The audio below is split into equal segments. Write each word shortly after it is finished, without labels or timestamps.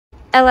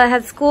Ella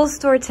had school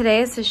store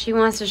today, so she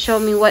wants to show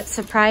me what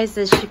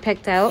surprises she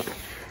picked out.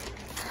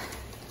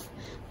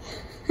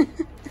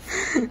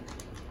 Alright,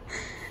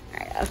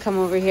 I'll come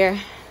over here.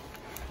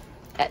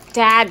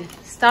 Dad,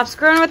 stop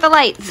screwing with the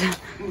lights.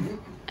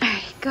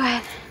 Alright, go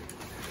ahead.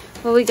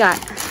 What we got?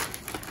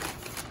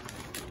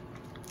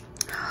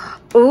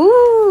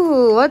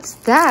 Ooh, what's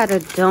that? A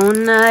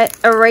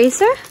donut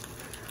eraser?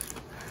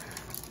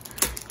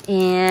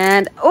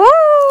 And,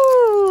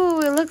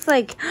 ooh, it looks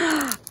like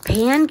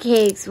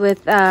pancakes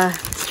with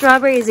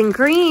strawberries and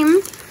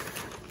cream.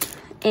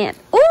 And,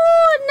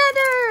 ooh,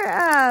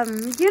 another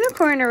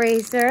unicorn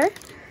eraser.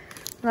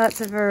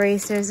 Lots of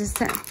erasers.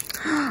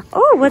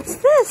 Oh, what's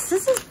this?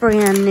 This is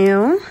brand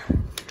new.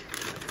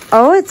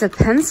 Oh, it's a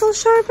pencil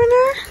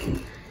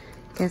sharpener.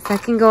 Guess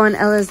that can go on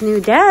Ella's new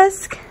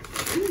desk.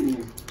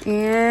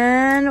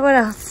 And what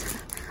else?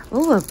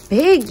 Oh, a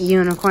big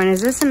unicorn.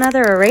 Is this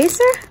another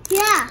eraser?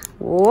 Yeah.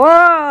 Whoa.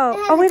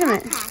 Oh, wait a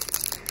minute.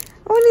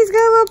 Oh, and he's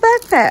got a little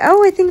backpack.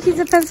 Oh, I think he's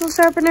a pencil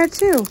sharpener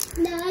too.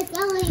 No, it's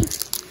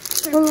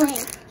only...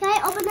 Can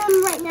I open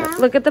them right now?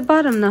 Look at the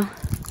bottom though.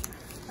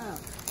 Oh.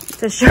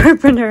 It's a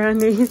sharpener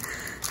underneath.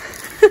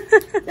 Yeah,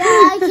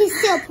 I can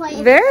still play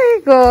it.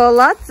 Very cool.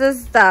 Lots of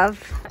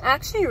stuff.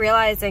 Actually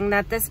realizing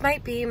that this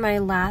might be my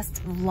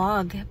last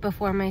vlog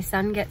before my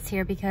son gets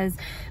here, because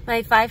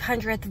my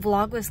 500th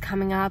vlog was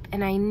coming up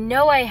and I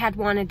know I had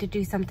wanted to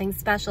do something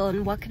special,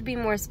 and what could be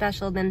more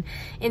special than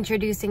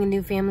introducing a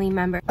new family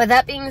member. But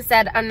that being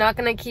said, I'm not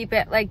gonna keep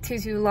it like too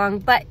long,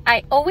 but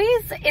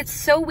it's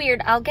so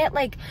weird. I'll get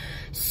like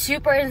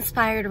super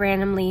inspired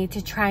randomly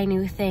to try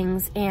new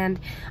things,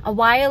 and a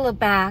while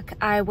back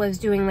I was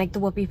doing like the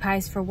whoopie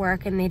pies for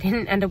work and they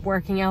didn't end up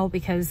working out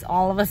because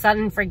all of a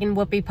sudden freaking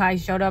whoopie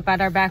pies showed up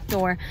at our back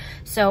door.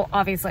 So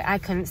obviously I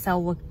couldn't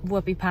sell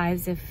whoopie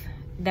pies if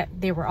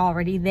they were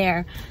already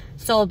there,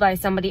 sold by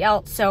somebody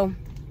else. So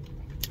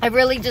I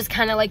really just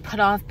kind of like put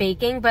off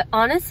baking, but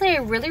honestly I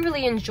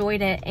really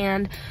enjoyed it.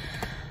 And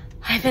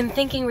I've been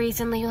thinking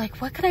recently, like,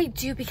 what could I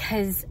do,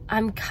 because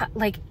I'm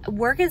like,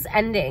 work is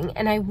ending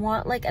and I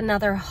want like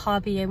another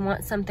hobby. I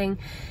want something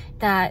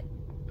that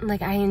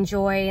like I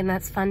enjoy and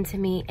that's fun to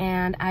me,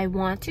 and I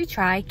want to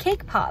try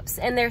cake pops.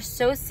 And they're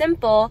so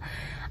simple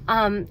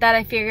that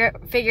I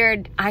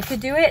figured I could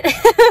do it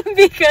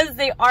because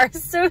they are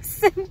so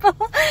simple.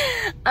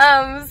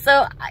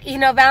 So, you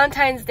know,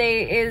 Valentine's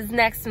Day is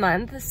next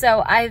month,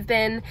 so I've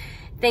been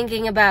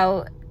thinking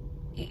about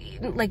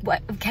like,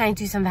 what can I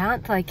do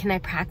can I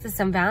practice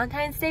some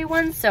Valentine's Day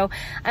ones? So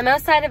I'm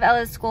outside of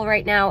Ella's school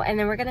right now, and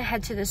then we're gonna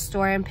head to the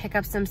store and pick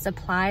up some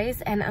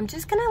supplies, and I'm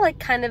just gonna like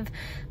kind of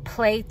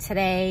play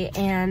today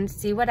and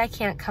see what I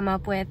can't come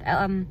up with.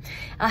 I'll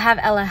have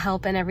Ella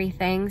help and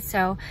everything,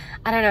 so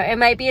I don't know, it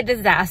might be a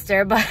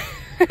disaster, but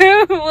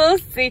we'll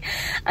see.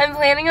 I'm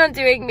planning on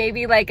doing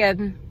maybe like I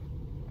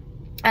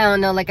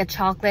don't know, like a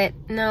chocolate,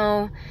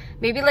 no,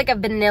 maybe like a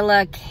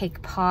vanilla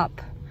cake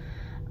pop.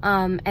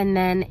 And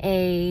then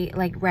a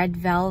like red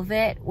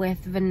velvet with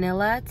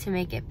vanilla to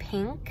make it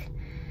pink.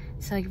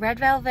 So like red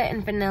velvet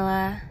and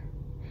vanilla,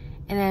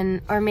 and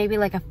then, or maybe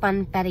like a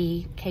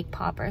funfetti cake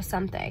pop or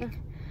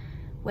something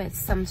with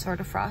some sort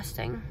of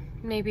frosting.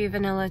 Maybe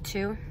vanilla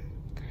too.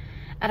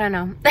 I don't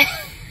know.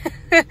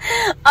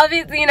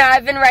 Obviously, you know,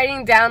 I've been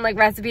writing down like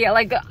recipe,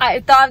 like I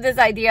thought of this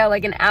idea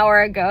like an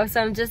hour ago, so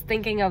I'm just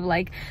thinking of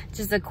like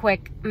just a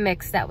quick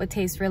mix that would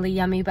taste really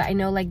yummy. But I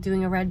know like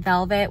doing a red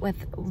velvet with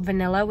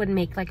vanilla would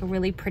make like a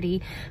really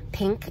pretty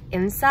pink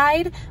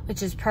inside,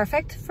 which is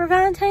perfect for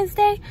Valentine's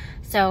Day.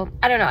 So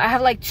I don't know, I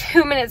have like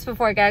 2 minutes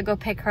before I gotta go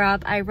pick her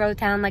up. I wrote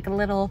down like a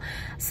little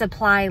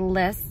supply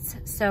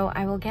list, so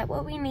I will get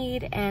what we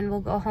need and we'll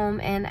go home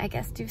and I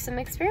guess do some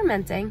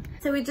experimenting.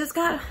 So we just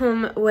got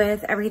home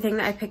with everything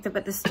that I picked up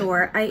at the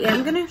store. I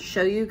am gonna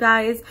show you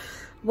guys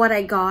what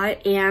I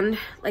got and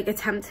like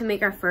attempt to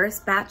make our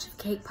first batch of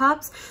cake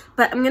pops,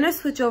 but I'm gonna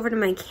switch over to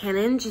my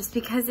Canon just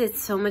because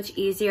it's so much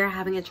easier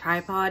having a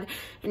tripod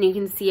and you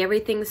can see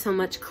everything so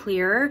much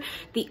clearer.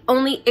 The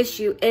only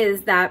issue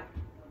is that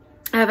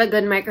I have a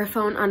good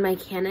microphone on my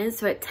Canon,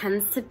 so it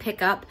tends to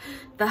pick up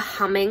the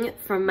humming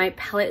from my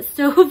pellet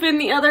stove in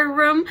the other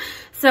room.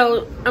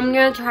 So I'm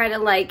gonna try to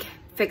like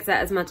fix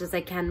that as much as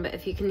I can, but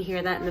if you can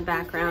hear that in the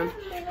background,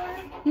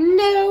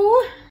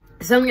 no.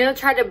 So I'm gonna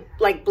try to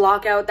like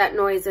block out that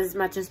noise as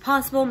much as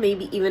possible,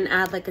 maybe even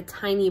add like a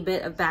tiny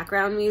bit of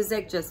background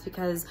music just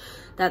because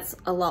that's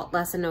a lot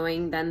less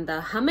annoying than the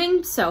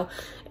humming. So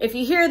if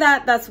you hear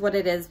that, that's what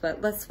it is,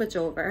 but let's switch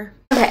over.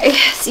 Okay,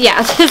 so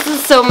yeah, this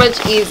is so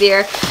much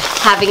easier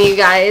having you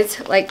guys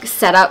like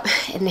set up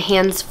in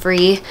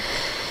hands-free.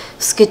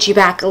 Scooch you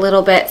back a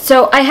little bit.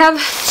 So I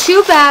have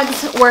 2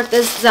 bags worth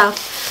of stuff.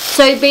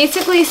 So I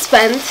basically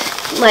spent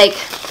like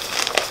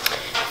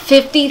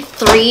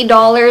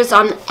 $53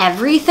 on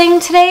everything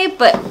today,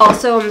 but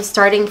also I'm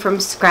starting from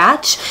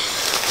scratch.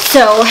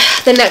 So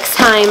the next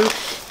time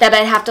that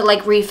I'd have to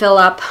like refill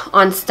up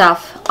on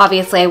stuff,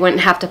 obviously I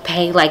wouldn't have to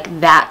pay like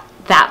that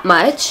that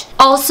much.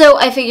 Also,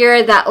 I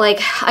figured that like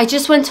I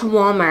just went to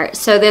Walmart,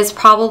 so there's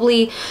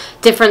probably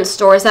different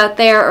stores out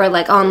there or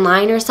like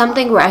online or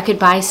something where I could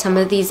buy some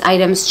of these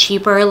items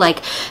cheaper,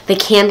 like the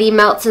candy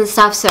melts and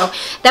stuff. So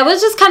that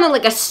was just kind of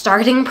like a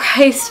starting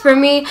price for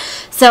me.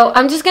 So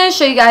I'm just gonna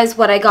show you guys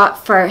what I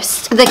got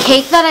first. The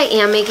cake that I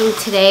am making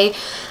today,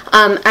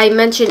 I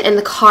mentioned in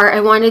the car I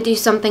want to do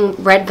something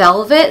red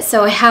velvet.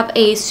 So I have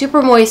a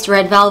super moist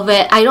red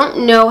velvet. I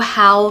don't know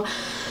how,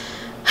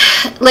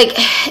 like,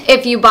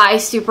 if you buy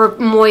super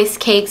moist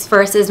cakes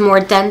versus more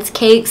dense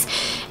cakes,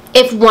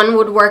 if one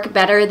would work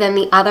better than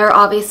the other.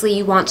 Obviously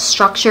you want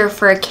structure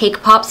for a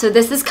cake pop, so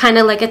this is kind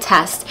of like a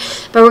test.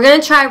 But we're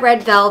gonna try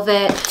red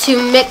velvet.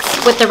 To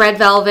mix with the red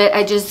velvet,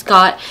 I just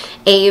got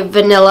a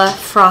vanilla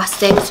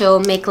frosting, so it'll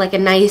make like a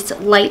nice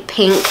light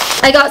pink.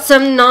 I got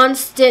some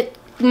non-stick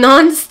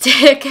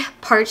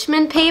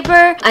parchment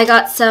paper. I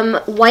got some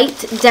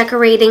white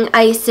decorating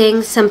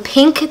icing, some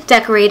pink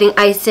decorating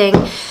icing,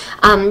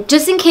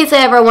 just in case I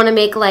ever want to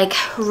make like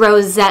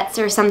rosettes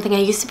or something. I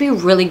used to be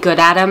really good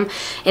at them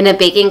in a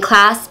baking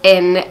class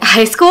in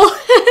high school.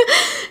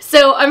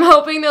 So I'm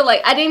hoping that,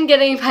 like, I didn't get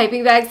any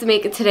piping bags to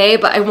make it today,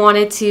 but I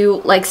wanted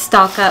to like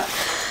stock up.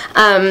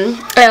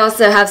 I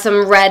also have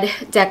some red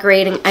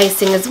decorating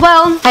icing as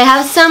well. I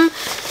have some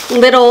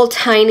little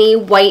tiny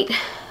white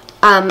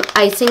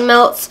icing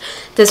melts.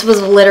 This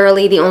was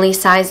literally the only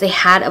size they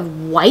had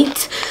of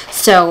white,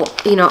 so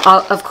you know,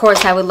 of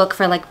course I would look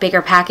for like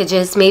bigger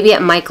packages, maybe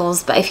at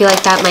Michael's, but I feel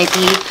like that might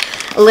be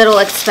a little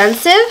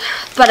expensive.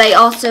 But I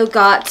also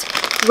got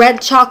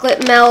red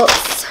chocolate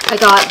melts. I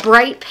got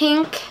bright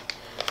pink,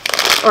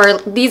 or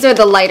these are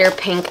the lighter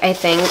pink, I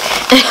think.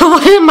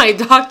 One of my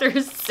Dr.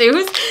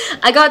 Seuss.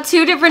 I got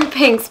two different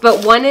pinks,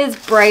 but one is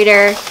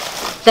brighter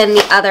than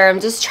the other. I'm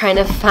just trying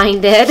to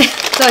find it.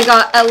 So I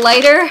got a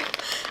lighter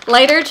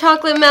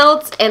chocolate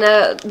melt and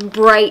a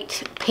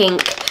bright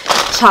pink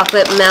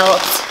chocolate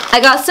melt. I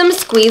got some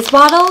squeeze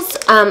bottles.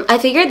 I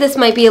figured this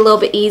might be a little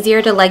bit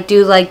easier to like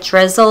do like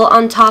drizzle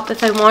on top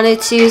if I wanted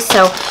to,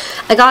 so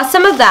I got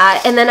some of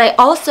that. And then I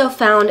also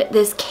found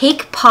this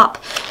cake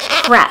pop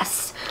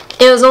press.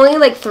 It was only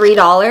like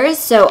 $3,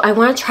 so I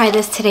want to try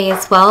this today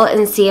as well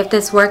and see if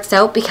this works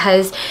out,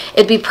 because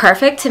it'd be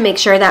perfect to make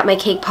sure that my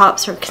cake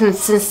pops are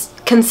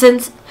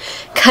consistent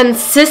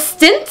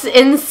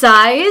in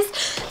size.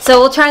 So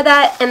we'll try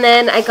that. And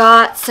then I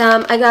got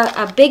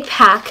a big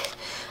pack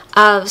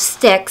of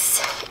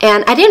sticks,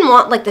 and I didn't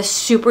want like the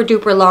super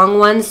duper long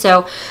ones,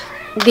 so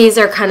these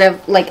are kind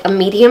of like a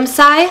medium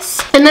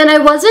size. And then I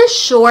wasn't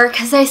sure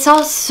because I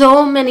saw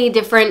so many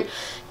different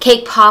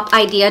cake pop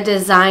idea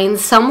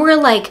designs. Some were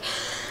like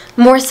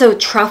more so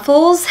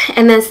truffles,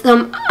 and then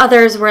some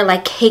others were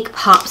like cake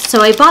pops.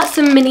 So I bought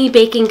some mini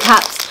baking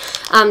cups,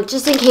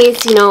 just in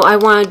case, you know, I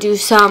want to do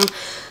some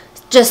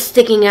just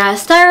sticking out of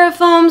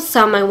styrofoam,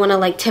 some I want to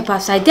like tip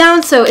upside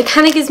down, so it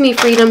kind of gives me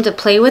freedom to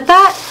play with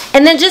that.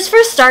 And then just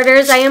for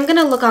starters, I am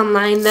gonna look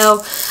online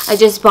though. I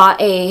just bought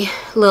a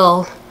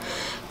little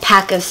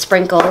pack of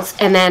sprinkles,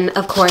 and then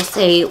of course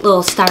a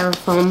little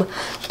styrofoam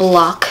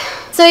block.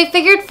 So I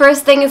figured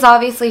first thing is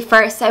obviously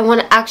first, I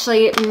want to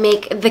actually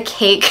make the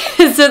cake.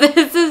 So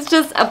this is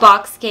just a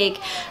box cake,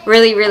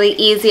 really, really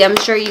easy. I'm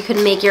sure you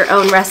can make your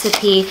own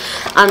recipe.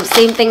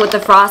 Same thing with the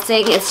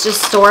frosting, it's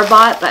just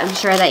store-bought, but I'm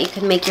sure that you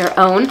can make your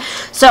own.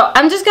 So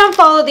I'm just going to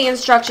follow the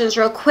instructions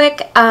real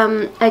quick.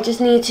 I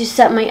just need to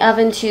set my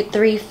oven to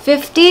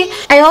 350.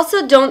 I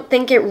also don't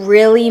think it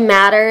really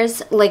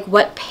matters like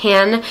what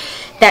pan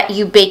that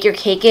you bake your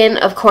cake in,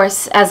 of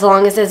course, as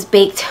long as it's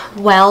baked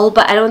well,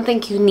 but I don't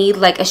think you need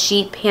like a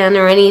sheet pan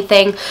or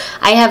anything.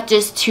 I have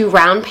just 2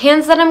 round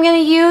pans that I'm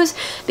going to use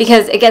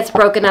because it gets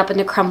broken up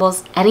into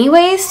crumbles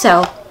anyway,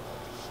 so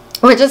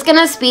we're just going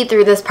to speed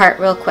through this part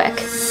real quick.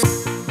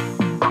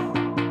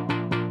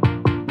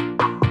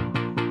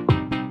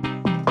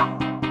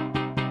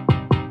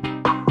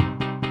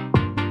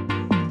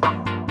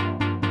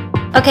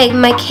 Okay,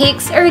 my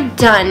cakes are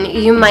done.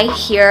 You might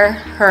hear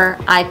her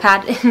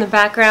iPad in the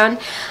background.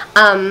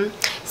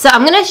 So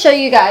I'm going to show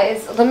you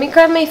guys. Let me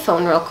grab my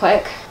phone real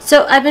quick.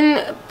 So I've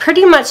been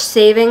pretty much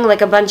saving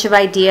like a bunch of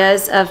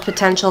ideas of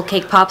potential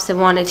cake pops I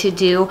wanted to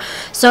do.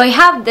 So I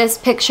have this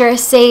picture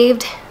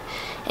saved,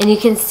 and you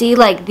can see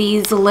like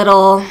these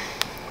little,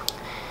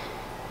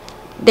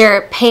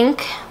 they're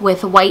pink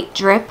with white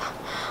drip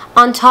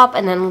on top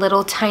and then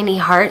little tiny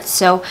hearts.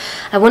 So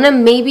I want to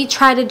maybe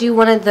try to do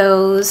one of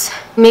those,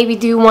 maybe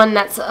do one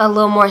that's a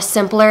little more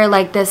simpler,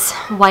 like this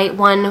white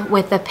one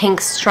with the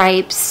pink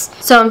stripes.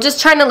 So I'm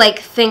just trying to like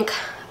think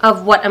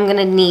of what I'm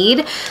gonna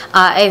need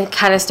and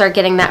kind of start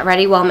getting that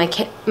ready while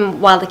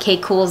the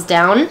cake cools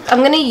down.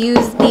 I'm gonna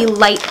use the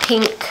light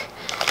pink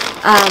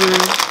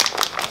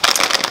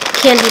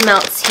candy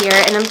melts here,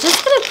 and I'm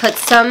just gonna put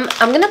some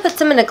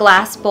in a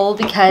glass bowl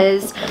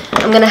because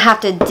I'm gonna have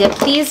to dip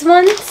these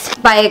ones.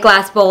 By a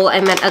glass bowl,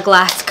 I meant a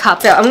glass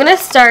cup. So I'm gonna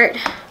start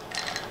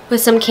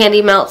with some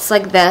candy melts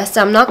like this.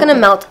 I'm not gonna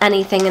melt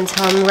anything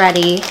until I'm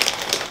ready.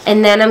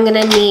 And then I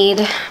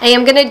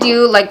am gonna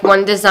do like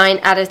one design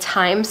at a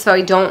time so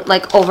I don't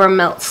like over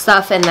melt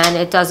stuff and then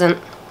it doesn't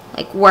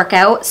like work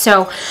out.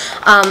 So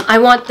I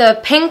want the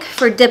pink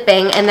for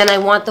dipping, and then I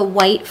want the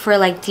white for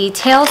like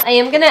details. I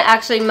am gonna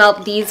actually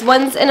melt these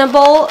ones in a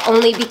bowl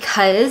only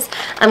because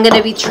I'm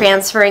gonna be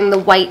transferring the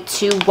white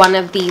to one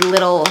of the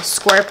little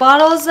squirt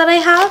bottles that I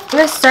have. I'm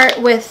gonna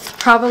start with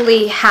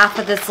probably half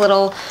of this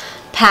little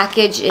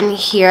package in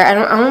here. I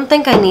don't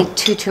think I need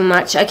too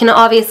much. I can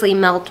obviously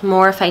melt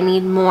more if I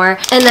need more.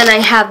 And then I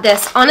have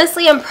this.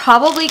 Honestly, I'm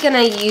probably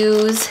gonna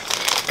use,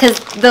 because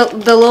the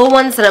little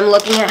ones that I'm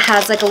looking at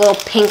has like a little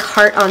pink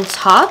heart on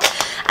top.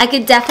 I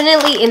could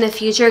definitely in the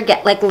future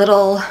get like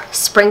little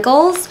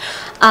sprinkles.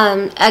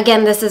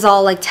 Again, this is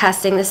all like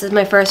testing. This is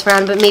my first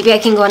round, but maybe I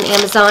can go on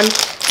Amazon,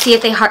 see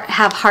if they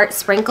have heart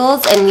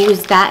sprinkles and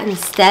use that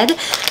instead.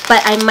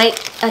 But I might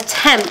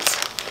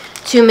attempt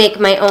to make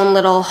my own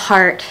little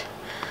heart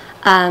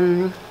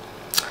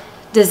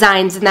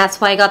designs, and that's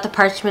why I got the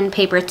parchment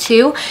paper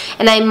too.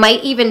 And I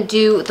might even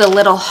do the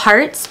little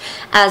hearts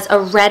as a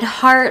red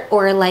heart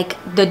or like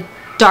the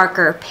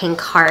darker pink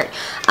heart,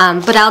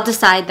 but I'll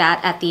decide that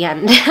at the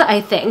end,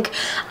 I think,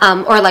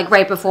 or like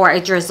right before I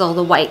drizzle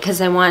the white, because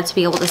I want it to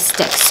be able to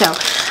stick. So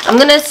I'm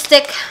gonna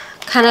stick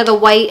kind of the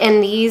white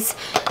and these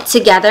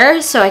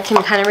together so I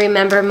can kind of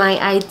remember my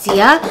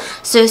idea.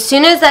 So as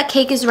soon as that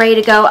cake is ready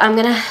to go, I'm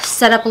gonna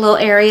set up a little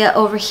area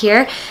over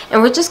here,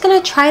 and we're just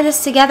gonna try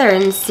this together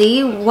and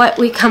see what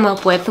we come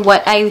up with,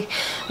 what I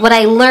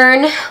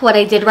learn, what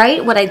I did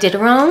right, what I did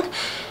wrong.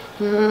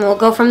 We'll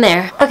go from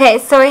there. Okay,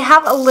 so we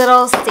have a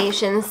little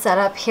station set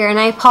up here, and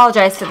I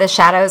apologize for the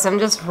shadows. I'm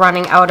just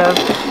running out of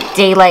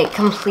daylight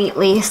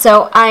completely.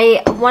 So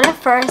I want to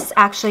first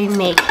actually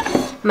make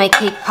my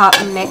cake pop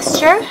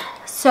mixture.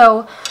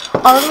 So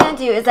all I'm going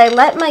to do is I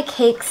let my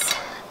cakes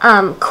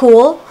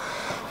cool,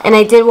 and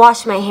I did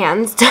wash my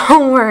hands,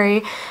 don't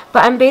worry.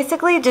 But I'm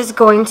basically just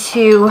going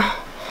to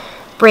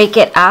break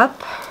it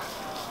up.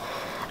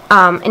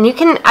 And you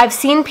can, I've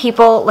seen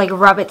people like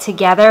rub it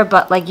together,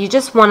 but like you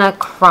just want to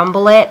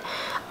crumble it.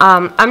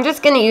 I'm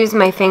just going to use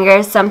my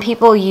fingers. Some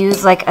people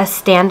use like a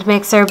stand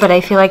mixer, but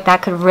I feel like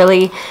that could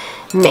really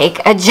make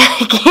a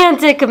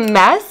gigantic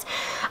mess.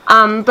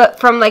 But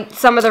from like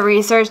some of the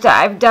research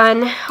that I've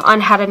done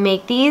on how to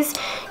make these,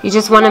 you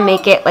just want to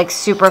make it like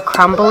super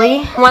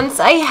crumbly.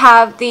 Once I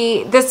have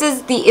this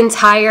is the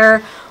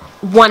entire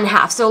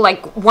 1/2, so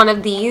like one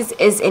of these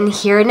is in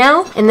here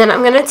now, and then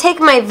I'm gonna take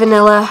my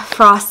vanilla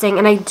frosting,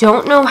 and I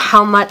don't know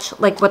how much,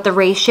 like what the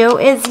ratio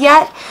is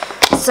yet,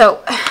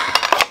 so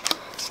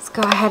let's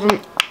go ahead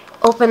and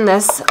open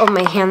this. Oh,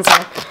 my hands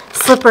are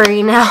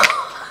slippery now.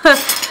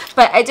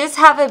 But I just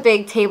have a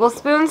big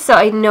tablespoon, so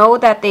I know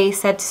that they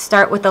said to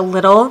start with a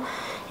little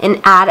and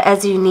add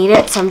as you need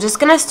it, so I'm just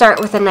gonna start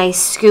with a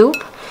nice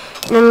scoop.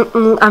 And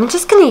I'm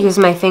just going to use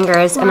my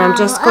fingers, and I'm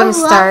just going to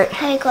start.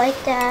 Cake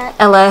like that.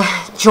 Ella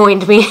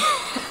joined me.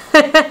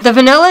 The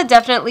vanilla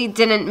definitely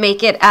didn't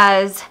make it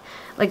as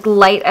like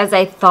light as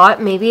I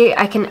thought. Maybe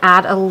I can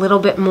add a little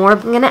bit more.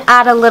 I'm going to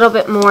add a little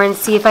bit more and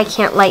see if I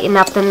can't lighten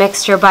up the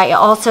mixture, but I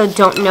also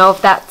don't know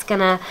if that's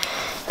going to,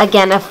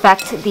 again,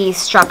 affect the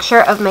structure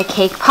of my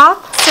cake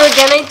pop. So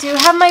again, I do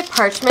have my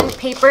parchment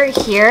paper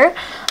here.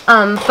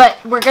 But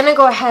we're gonna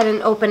go ahead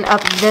and open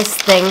up this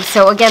thing.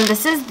 So again,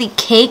 this is the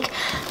cake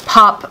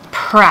pop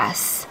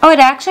press. Oh, it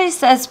actually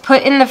says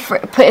put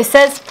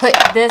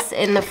this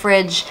in the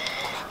fridge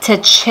to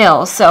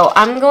chill. So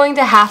I'm going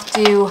to have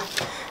to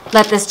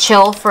let this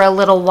chill for a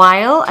little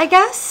while, I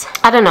guess.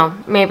 I don't know,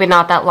 maybe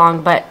not that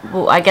long, but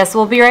I guess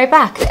we'll be right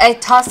back. I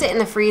tossed it in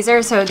the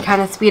freezer so it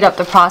kind of speed up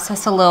the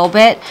process a little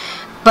bit.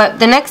 But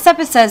the next step,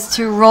 it says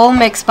to roll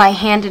mix by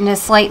hand into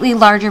slightly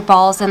larger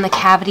balls than the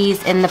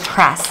cavities in the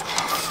press.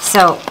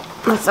 So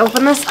let's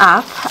open this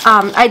up.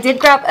 I did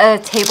grab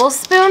a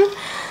tablespoon,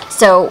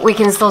 so we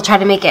can still try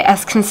to make it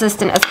as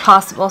consistent as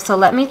possible. So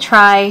let me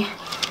try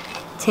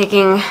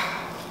taking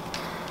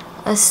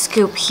a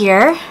scoop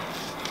here.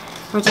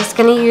 We're just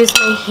going to use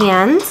my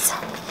hands,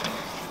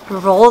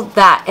 roll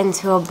that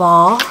into a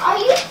ball.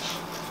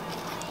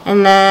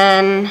 And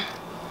then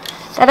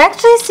that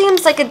actually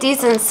seems like a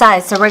decent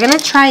size, so we're going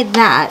to try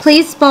that.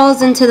 Place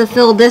balls into the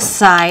fill this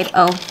side.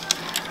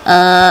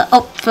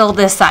 Fill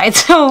this side,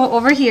 so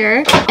over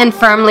here, and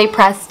firmly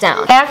press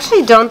down. I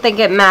actually don't think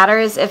it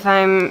matters if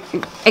I'm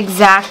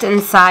exact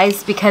in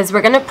size, because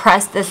we're going to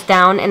press this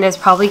down and there's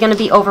probably going to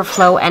be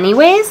overflow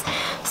anyways.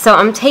 So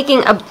I'm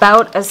taking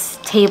about a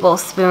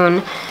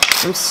tablespoon.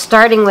 I'm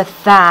starting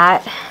with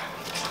that,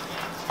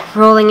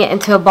 rolling it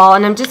into a ball,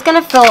 and I'm just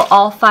going to fill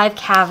all 5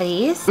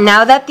 cavities.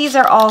 Now that these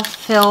are all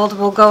filled,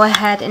 we'll go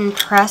ahead and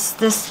press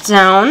this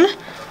down.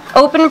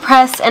 Open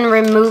press and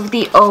remove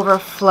the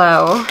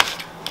overflow.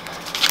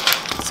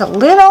 It's a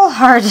little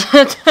hard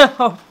to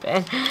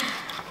open.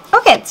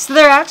 Okay, so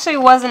there actually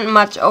wasn't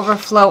much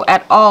overflow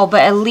at all,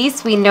 but at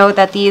least we know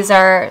that these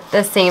are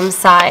the same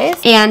size.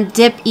 And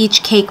dip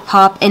each cake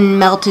pop in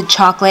melted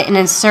chocolate and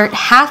insert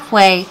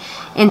halfway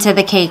into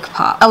the cake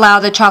pop. Allow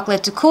the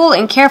chocolate to cool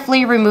and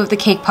carefully remove the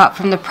cake pop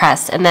from the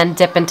press and then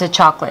dip into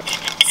chocolate.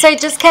 So I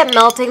just kept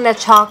melting the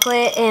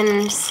chocolate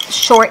in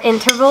short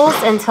intervals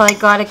until I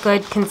got a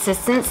good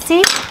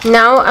consistency.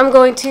 Now I'm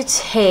going to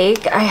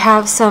I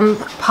have some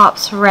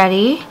pops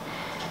ready.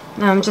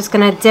 Now I'm just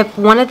gonna dip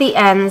one of the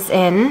ends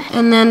in,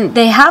 and then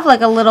they have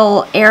like a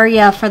little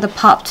area for the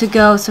pop to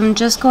go, so I'm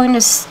just going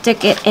to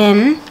stick it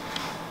in.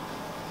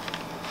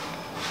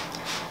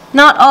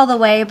 Not all the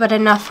way, but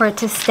enough for it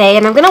to stay.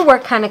 And I'm gonna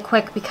work kind of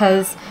quick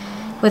because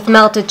with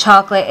melted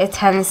chocolate it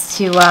tends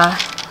to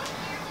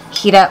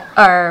heat up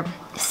or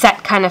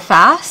set kind of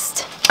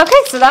fast.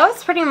 Okay, so that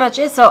was pretty much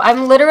it. So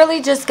I'm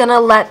literally just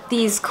gonna let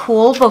these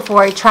cool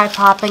before I try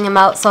popping them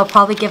out. So I'll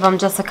probably give them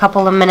just a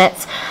couple of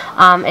minutes.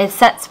 It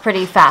sets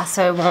pretty fast,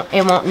 so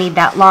it won't need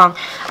that long.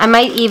 I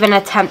might even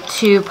attempt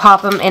to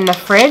pop them in the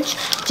fridge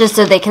just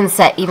so they can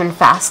set even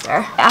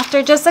faster.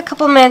 After just a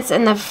couple minutes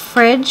in the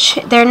fridge,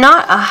 they're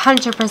not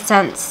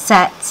 100%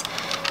 set,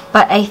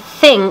 but I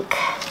think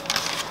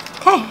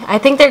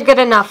they're good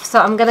enough.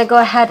 So I'm gonna go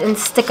ahead and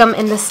stick them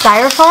in the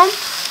styrofoam,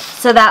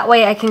 so that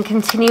way I can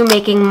continue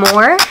making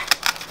more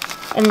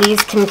and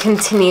these can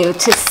continue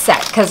to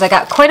set because I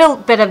got quite a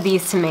bit of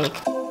these to make.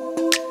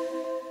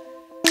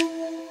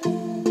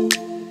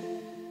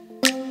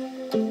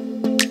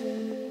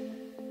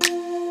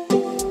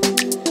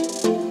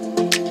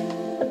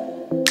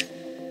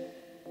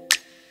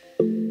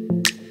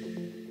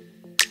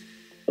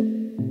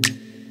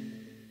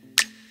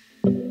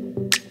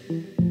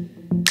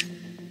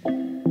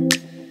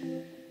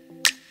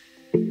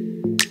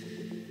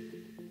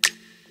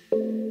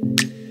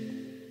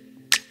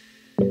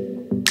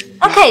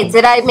 Okay,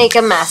 did I make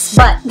a mess?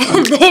 But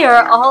they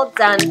are all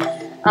done.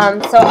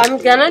 So I'm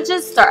gonna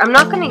just start. I'm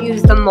not gonna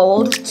use the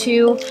mold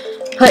to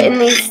put in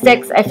these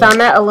sticks. I found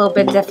that a little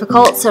bit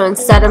difficult. So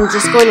instead I'm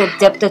just going to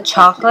dip the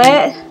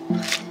chocolate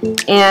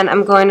and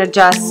I'm going to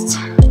just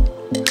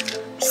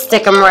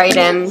stick them right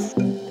in.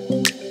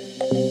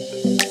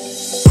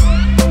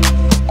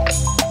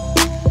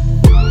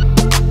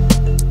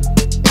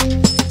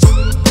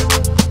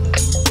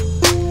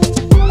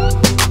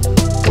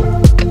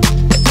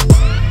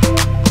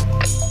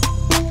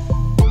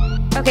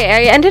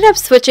 Okay, I ended up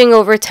switching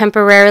over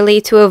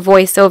temporarily to a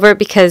voiceover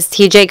because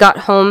TJ got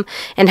home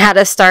and had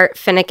to start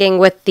finicking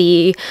with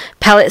the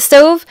pellet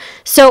stove.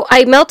 So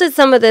I melted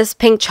some of this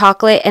pink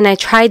chocolate and I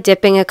tried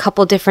dipping a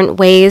couple different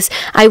ways.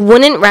 I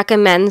wouldn't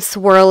recommend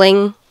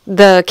swirling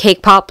the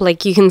cake pop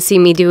like you can see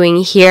me doing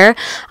here,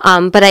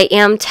 but I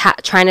am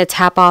trying to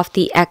tap off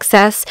the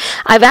excess.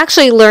 I've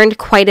actually learned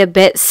quite a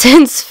bit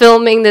since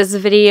filming this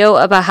video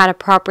about how to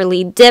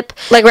properly dip.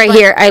 Like right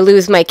here, I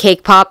lose my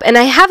cake pop and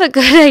I have a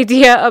good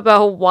idea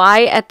about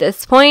why at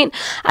this point.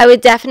 I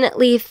would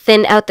definitely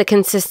thin out the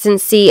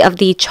consistency of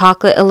the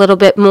chocolate a little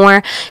bit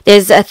more.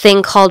 There's a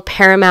thing called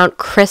Paramount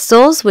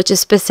Crystals, which is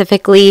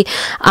specifically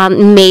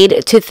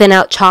made to thin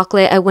out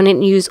chocolate. I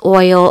wouldn't use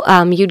oil.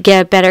 You'd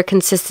get a better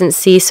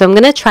consistency. So I'm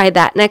going to try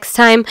that next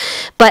time,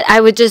 but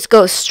I would just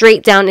go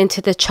straight down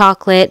into the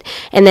chocolate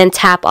and then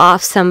tap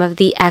off some of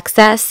the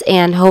excess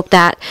and hope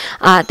that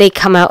they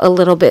come out a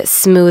little bit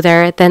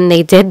smoother than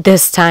they did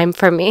this time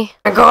for me.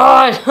 Oh my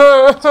god!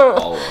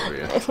 All over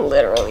you. I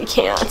literally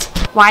can't.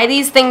 Why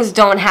these things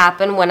don't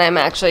happen when I'm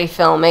actually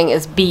filming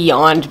is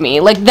beyond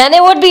me. Like, then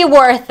it would be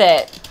worth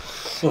it.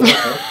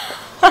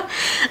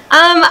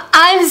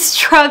 I'm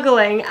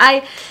struggling.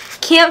 I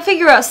can't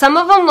figure out. Some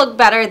of them look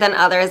better than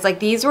others. Like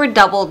these were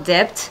double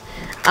dipped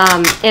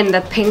in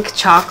the pink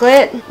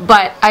chocolate,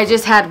 but I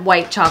just had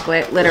white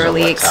chocolate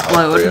literally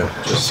explode.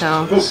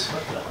 So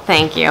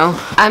thank you.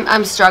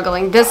 I'm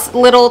struggling. This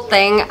little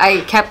thing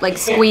I kept like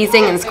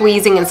squeezing and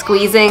squeezing and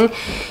squeezing,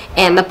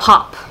 and the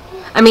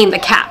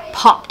cap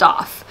popped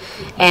off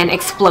and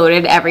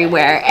exploded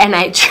everywhere, and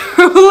I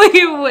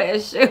truly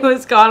wish it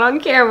was caught on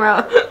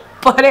camera,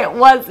 but it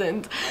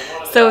wasn't.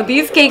 So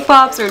these cake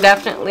pops are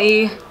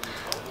definitely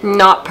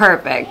not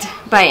perfect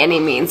by any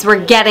means.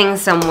 We're getting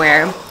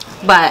somewhere,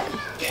 but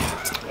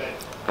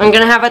I'm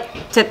gonna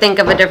have to think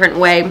of a different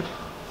way.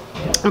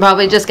 I'm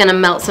probably just gonna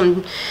melt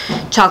some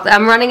chocolate.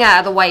 I'm running out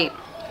of the white,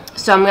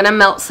 so I'm gonna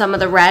melt some of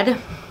the red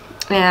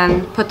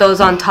and put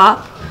those on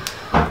top.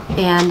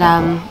 And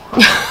I'm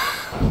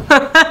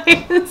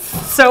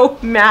so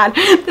mad.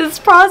 This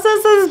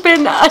process has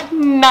been a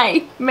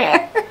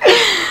nightmare.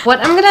 What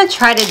I'm gonna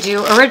try to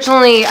do,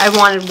 originally I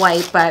wanted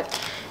white, but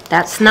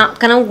that's not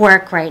gonna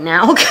work right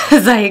now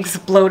because I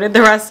exploded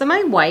the rest of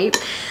my white.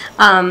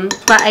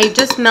 But I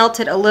just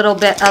melted a little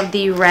bit of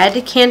the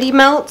red candy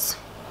melts,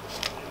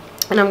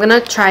 and I'm gonna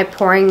try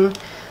pouring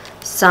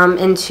some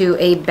into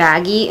a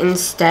baggie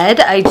instead.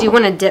 I do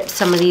want to dip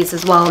some of these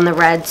as well in the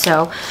red,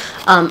 so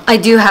I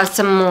do have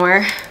some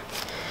more.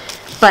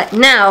 But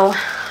now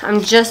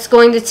I'm just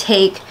going to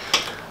take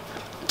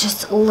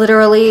just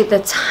literally the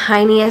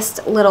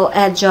tiniest little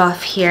edge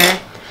off here,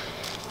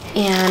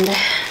 and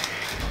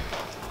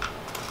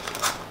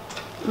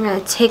I'm going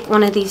to take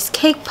one of these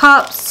cake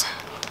pops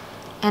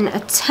and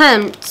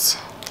attempt,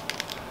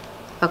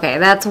 okay,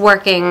 that's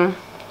working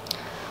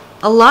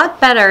a lot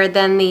better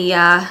than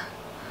the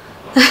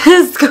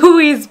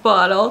squeeze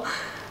bottle.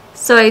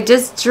 So I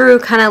just drew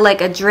kind of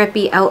like a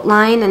drippy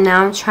outline, and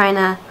now I'm trying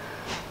to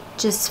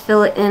just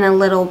fill it in a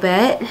little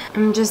bit.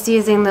 I'm just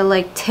using the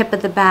like tip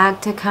of the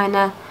bag to kind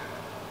of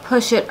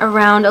push it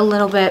around a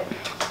little bit.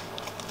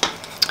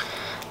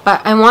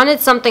 But I wanted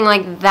something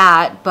like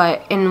that,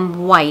 but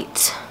in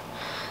white.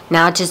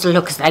 Now it just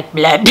looks like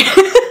blood.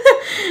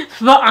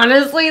 But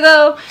honestly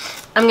though,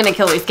 I'm gonna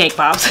kill these cake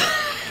pops.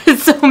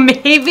 So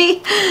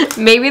maybe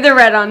the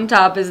red on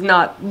top is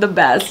not the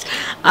best.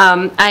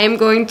 I am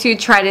going to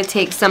try to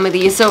take some of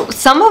these. So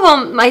some of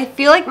them, I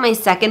feel like my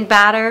second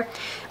batter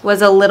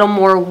was a little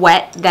more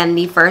wet than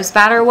the first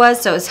batter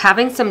was, so it's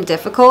having some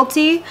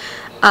difficulty.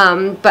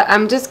 But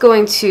I'm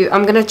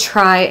gonna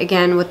try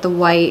again with the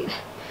white.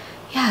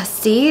 Yeah,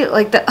 see,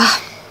 like the,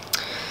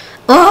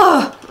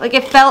 like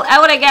it fell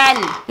out again.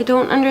 I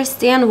don't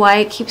understand why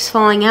it keeps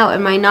falling out.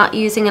 Am I not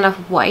using enough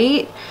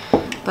white?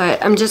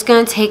 But I'm just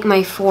gonna take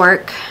my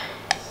fork,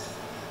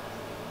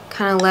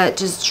 kind of let it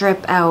just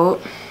drip out,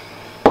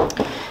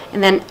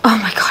 and then, oh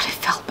my god, it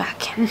fell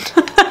back in.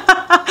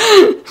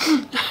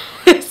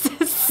 This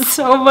is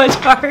so much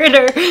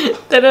harder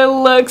than it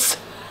looks.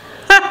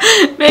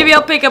 Maybe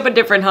I'll pick up a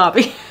different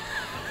hobby.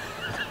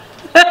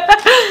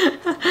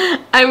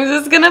 I'm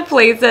just gonna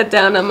place that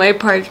down on my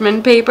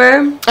parchment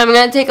paper. I'm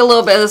gonna take a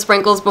little bit of the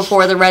sprinkles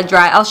before the red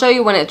dry. I'll show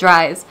you when it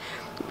dries.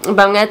 But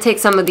I'm going to take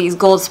some of these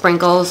gold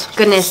sprinkles.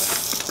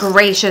 Goodness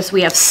gracious,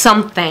 we have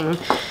something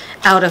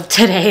out of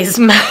today's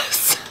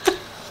mess.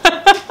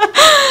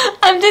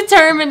 I'm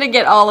determined to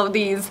get all of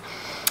these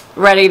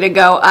ready to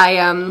go.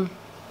 I'm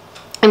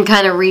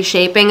kind of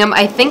reshaping them.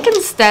 I think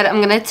instead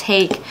I'm going to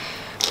take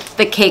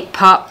the cake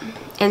pop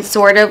and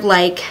sort of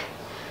like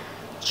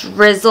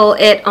drizzle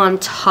it on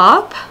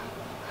top.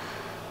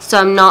 So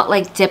I'm not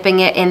like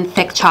dipping it in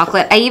thick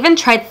chocolate. I even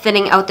tried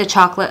thinning out the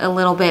chocolate a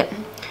little bit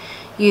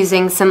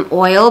using some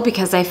oil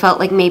because I felt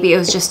like maybe it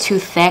was just too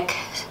thick,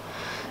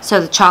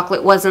 so the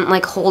chocolate wasn't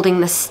like holding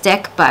the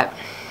stick, but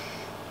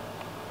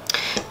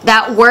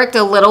that worked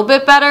a little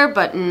bit better,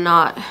 but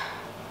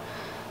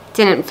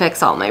didn't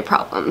fix all my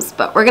problems.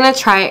 But we're gonna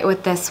try it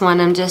with this one.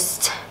 I'm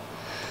just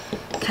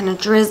kind of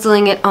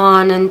drizzling it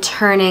on and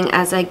turning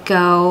as I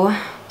go,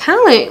 kind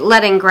of like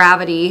letting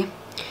gravity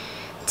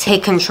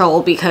take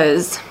control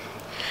because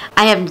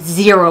I have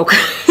zero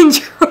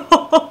control.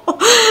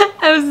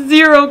 I have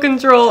zero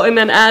control, and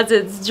then as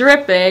it's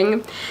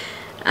dripping,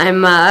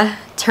 I'm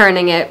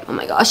turning it. Oh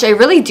my gosh, I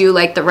really do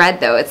like the red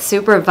though. It's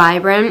super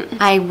vibrant.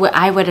 I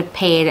would have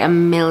paid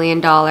 $1 million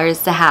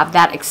to have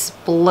that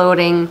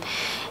exploding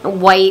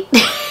white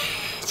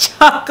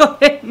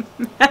chocolate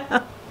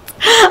melt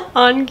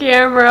on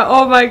camera.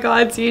 Oh my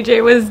god,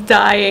 CJ was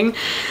dying.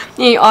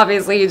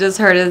 Obviously you just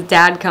heard his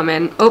dad come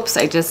in. Oops,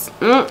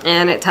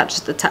 and it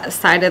touched the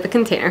side of the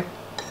container.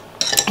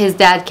 His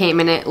dad came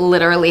and it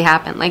literally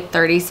happened like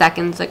 30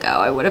 seconds ago.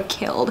 I would have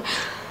killed.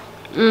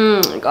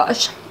 Oh my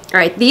gosh. All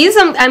right, these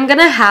I'm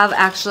gonna have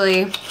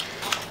actually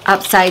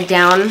upside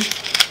down.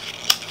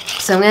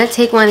 So I'm gonna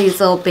take one of these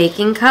little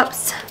baking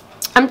cups.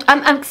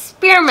 I'm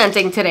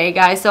experimenting today,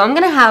 guys. So I'm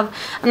not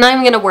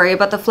even gonna worry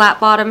about the flat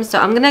bottom. So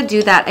I'm gonna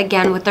do that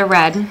again with the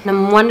red. And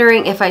I'm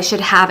wondering if I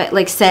should have it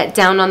like set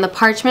down on the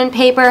parchment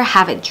paper,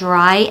 have it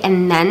dry,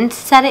 and then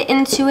set it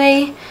into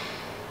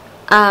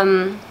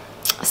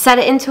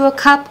a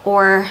cup,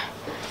 or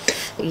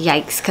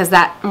yikes, because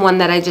that one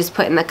that I just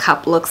put in the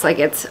cup looks like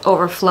it's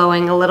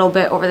overflowing a little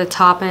bit over the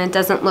top and it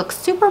doesn't look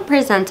super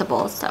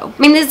presentable. So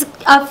I mean, there's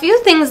a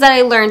few things that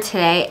I learned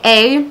today.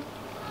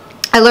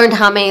 I learned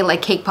how many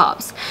like cake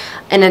pops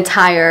an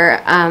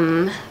entire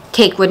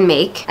cake would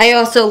make. I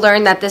also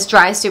learned that this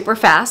dries super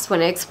fast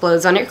when it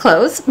explodes on your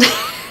clothes.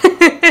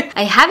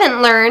 I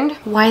haven't learned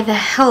why the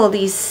hell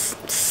these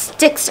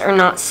sticks are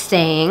not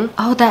staying.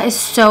 Oh, that is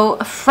so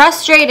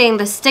frustrating.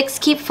 The sticks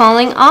keep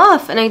falling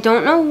off and I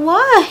don't know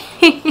why.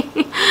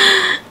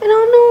 I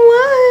don't know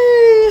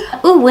why.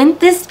 Ooh, wouldn't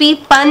this be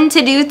fun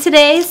to do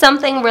today?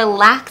 Something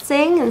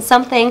relaxing and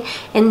something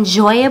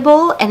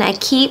enjoyable, and I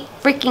keep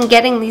freaking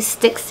getting these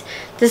sticks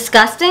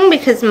disgusting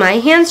because my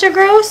hands are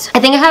gross. I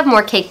think I have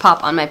more cake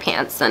pop on my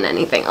pants than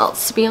anything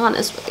else, to be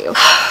honest with you.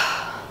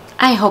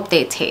 I hope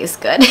they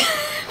taste good.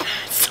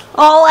 That's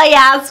all I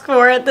ask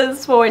for at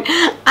this point.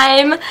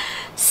 I'm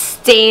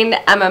stained.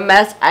 I'm a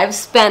mess.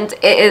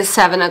 It is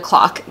 7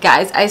 o'clock,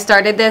 guys. I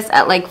started this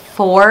at like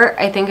 4.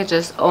 I think it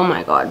just, oh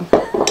my god.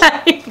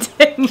 I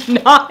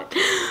did not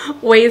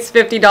waste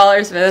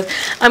 $50 for this.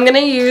 I'm gonna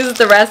use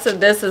the rest of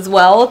this as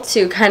well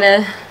to kind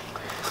of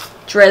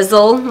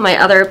drizzle my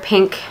other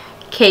pink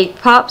cake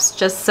pops,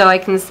 just so I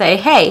can say,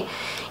 hey,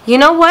 you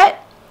know what?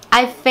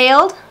 I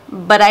failed,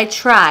 but I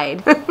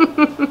tried.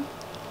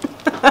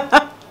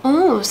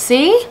 Oh,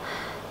 see?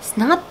 It's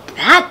not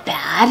that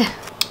bad.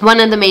 One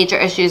of the major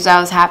issues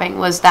I was having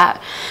was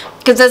that,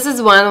 because this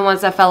is one of the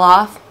ones that fell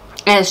off,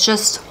 and it's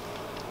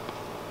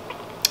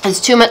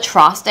too much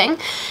frosting.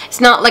 It's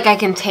not like I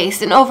can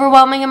taste an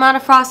overwhelming amount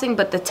of frosting,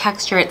 but the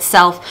texture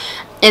itself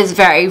is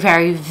very,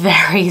 very,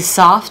 very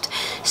soft.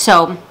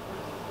 So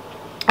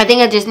I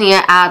think I just need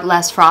to add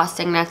less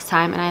frosting next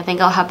time, and I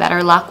think I'll have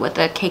better luck with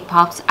the cake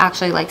pops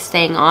actually like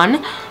staying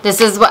on. This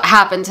is what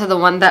happened to the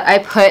one that I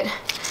put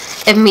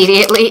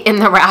immediately in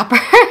the wrapper.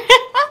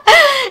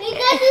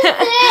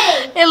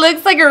 It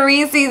looks like a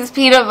Reese's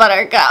peanut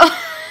butter cup.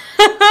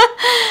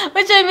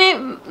 Which I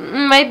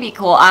mean might be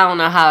cool. I don't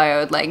know how I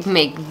would like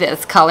make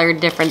this color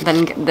different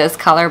than this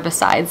color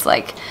besides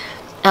like,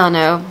 I don't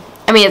know.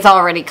 I mean, it's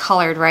already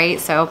colored, right?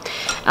 So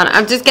I don't know,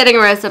 I'm just getting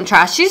rid of some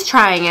trash. She's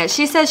trying it.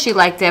 She says she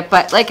liked it,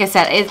 but like I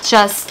said,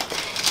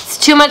 it's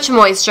too much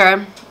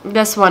moisture.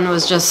 This one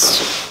was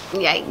just,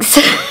 yikes.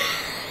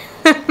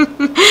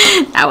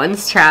 That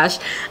one's trash.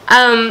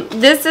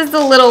 This is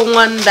the little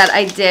one that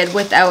I did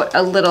without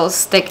a little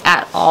stick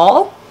at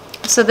all.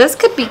 So this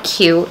could be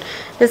cute.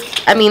 This,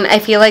 I mean, I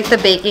feel like the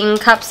baking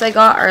cups I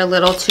got are a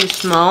little too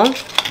small.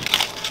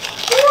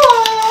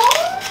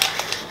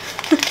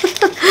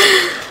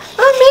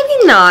 Well,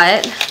 maybe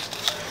not.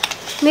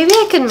 Maybe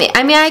I could make,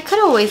 I mean, I could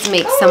always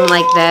make some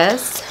like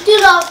this. Do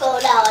not throw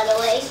that one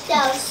away.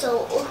 That was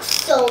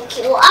so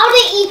cute. I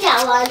want to eat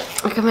that one.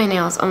 Look at my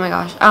nails. Oh my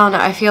gosh. I don't know.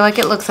 I feel like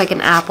it looks like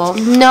an apple.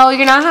 No,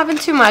 you're not having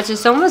too much.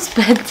 It's almost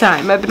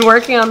bedtime. I've been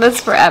working on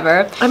this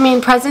forever. I mean,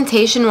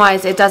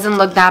 presentation-wise, it doesn't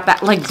look that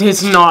bad. Like,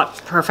 it's not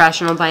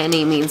professional by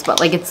any means, but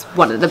like, it's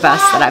one of the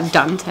best that I've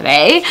done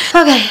today.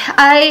 Okay,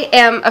 I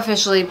am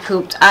officially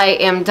pooped. I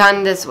am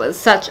done. This was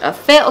such a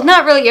fail.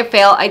 Not really a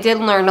fail. I did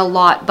learn a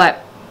lot, but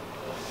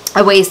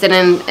I wasted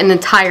an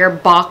entire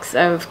box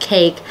of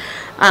cake.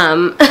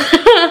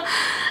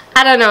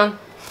 I don't know.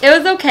 It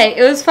was okay.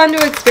 It was fun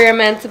to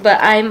experiment, but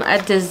I'm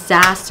a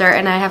disaster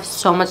and I have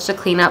so much to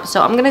clean up.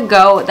 So I'm gonna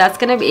go. That's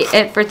gonna be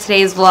it for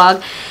today's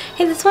vlog.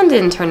 Hey, this one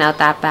didn't turn out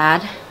that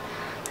bad.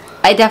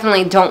 I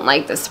definitely don't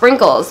like the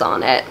sprinkles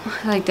on it.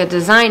 I like the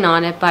design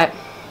on it, but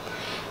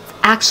it's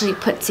actually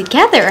put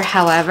together,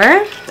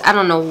 however. I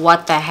don't know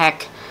what the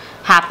heck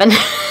happened.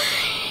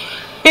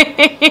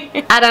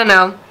 I don't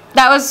know.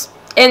 That was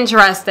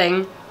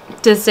interesting,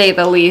 to say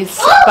the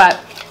least, but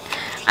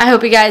I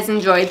hope you guys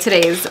enjoyed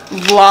today's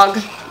vlog,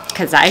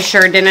 because I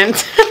sure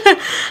didn't.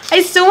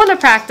 I still want to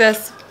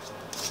practice.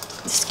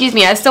 Excuse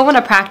me, I still want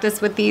to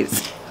practice with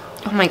these.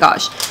 Oh my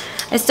gosh.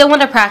 I still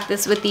want to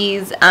practice with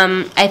these.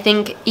 I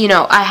think, you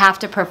know, I have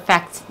to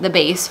perfect the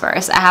base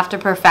first. I have to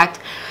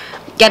perfect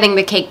getting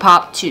the cake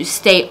pop to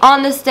stay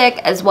on the stick,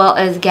 as well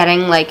as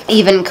getting like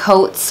even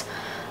coats.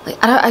 Like,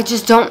 I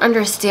just don't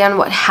understand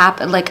what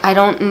happened. Like, I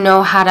don't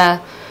know how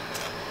to,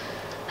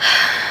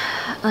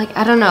 like,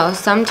 I don't know.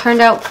 Some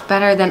turned out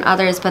better than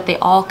others, but they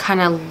all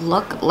kind of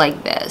look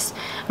like this.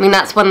 I mean,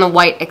 that's when the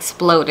white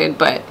exploded,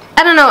 but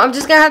I don't know. I'm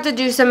just gonna have to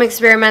do some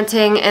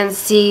experimenting and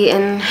see,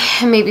 and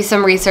maybe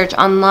some research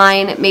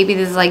online. Maybe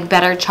there's like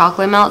better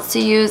chocolate melts to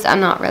use.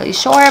 I'm not really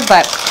sure,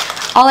 but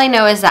all I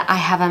know is that I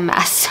have a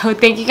mess. So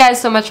thank you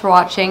guys so much for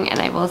watching, and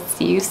I will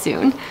see you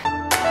soon.